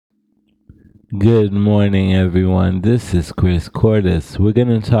Good morning, everyone. This is Chris Cordes. We're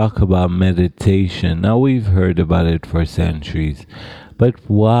going to talk about meditation. Now, we've heard about it for centuries, but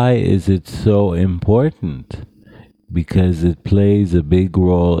why is it so important? Because it plays a big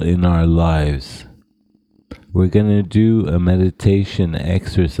role in our lives. We're going to do a meditation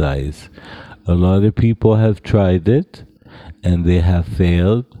exercise. A lot of people have tried it and they have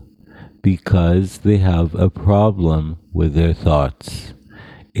failed because they have a problem with their thoughts.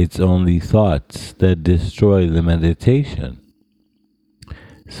 It's only thoughts that destroy the meditation.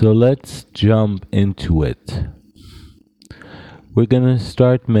 So let's jump into it. We're going to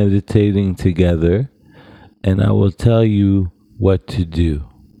start meditating together, and I will tell you what to do.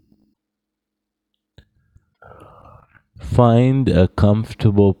 Find a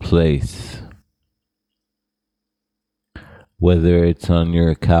comfortable place, whether it's on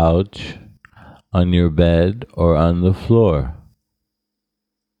your couch, on your bed, or on the floor.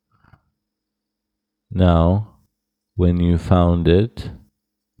 Now, when you found it,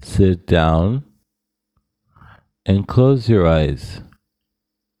 sit down and close your eyes.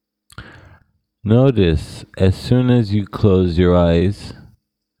 Notice, as soon as you close your eyes,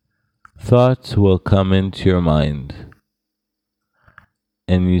 thoughts will come into your mind.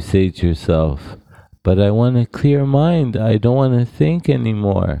 And you say to yourself, but I want a clear mind. I don't want to think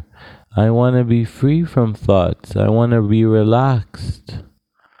anymore. I want to be free from thoughts. I want to be relaxed.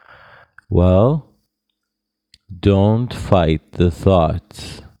 Well, don't fight the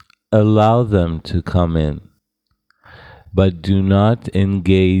thoughts. Allow them to come in, but do not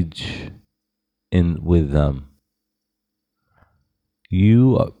engage with them.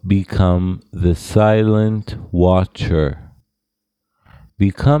 You become the silent watcher.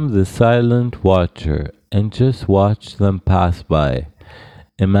 Become the silent watcher and just watch them pass by.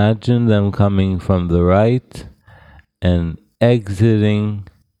 Imagine them coming from the right and exiting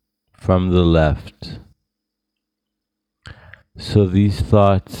from the left. So these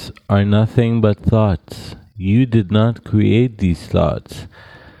thoughts are nothing but thoughts. You did not create these thoughts.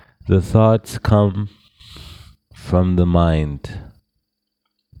 The thoughts come from the mind.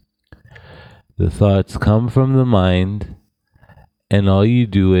 The thoughts come from the mind, and all you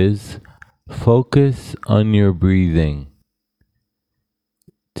do is focus on your breathing.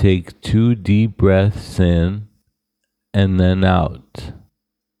 Take 2 deep breaths in and then out.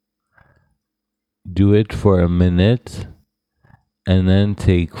 Do it for a minute. And then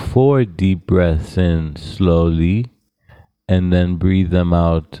take 4 deep breaths in slowly, and then breathe them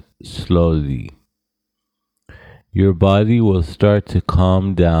out slowly. Your body will start to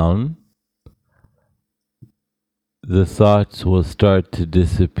calm down. The thoughts will start to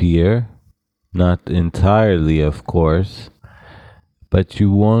disappear, not entirely, of course, but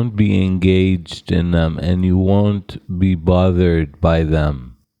you won't be engaged in them and you won't be bothered by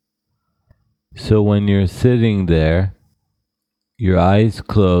them. So when you're sitting there, your eyes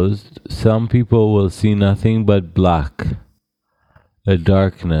closed, some people will see nothing but black, a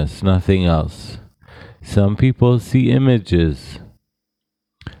darkness, nothing else. Some people see images.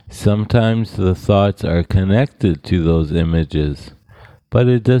 Sometimes the thoughts are connected to those images, but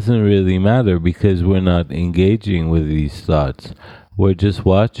it doesn't really matter because we're not engaging with these thoughts. We're just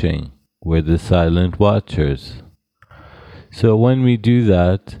watching. We're the silent watchers. So when we do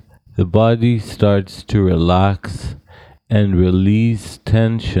that, the body starts to relax and release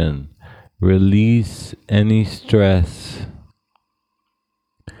tension, release any stress.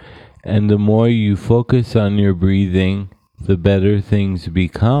 And the more you focus on your breathing, the better things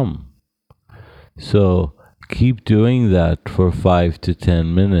become. So keep doing that for 5 to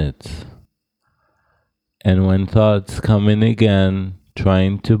 10 minutes. And when thoughts come in again,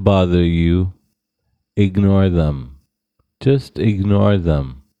 trying to bother you, ignore them. Just ignore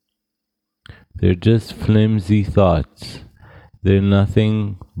them. They're just flimsy thoughts. They're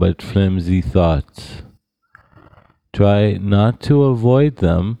nothing but flimsy thoughts. Try not to avoid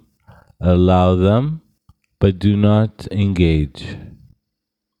them, allow them, but do not engage.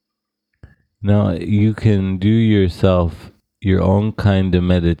 Now, you can do yourself your own kind of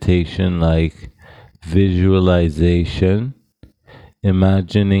meditation, like visualization,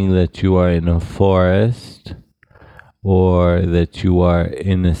 imagining that you are in a forest or that you are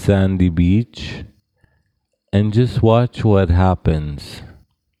in a sandy beach, and just watch what happens.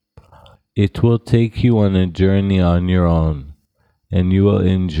 It will take you on a journey on your own, and you will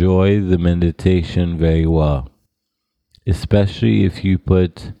enjoy the meditation very well, especially if you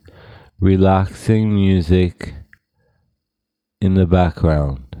put relaxing music in the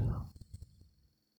background.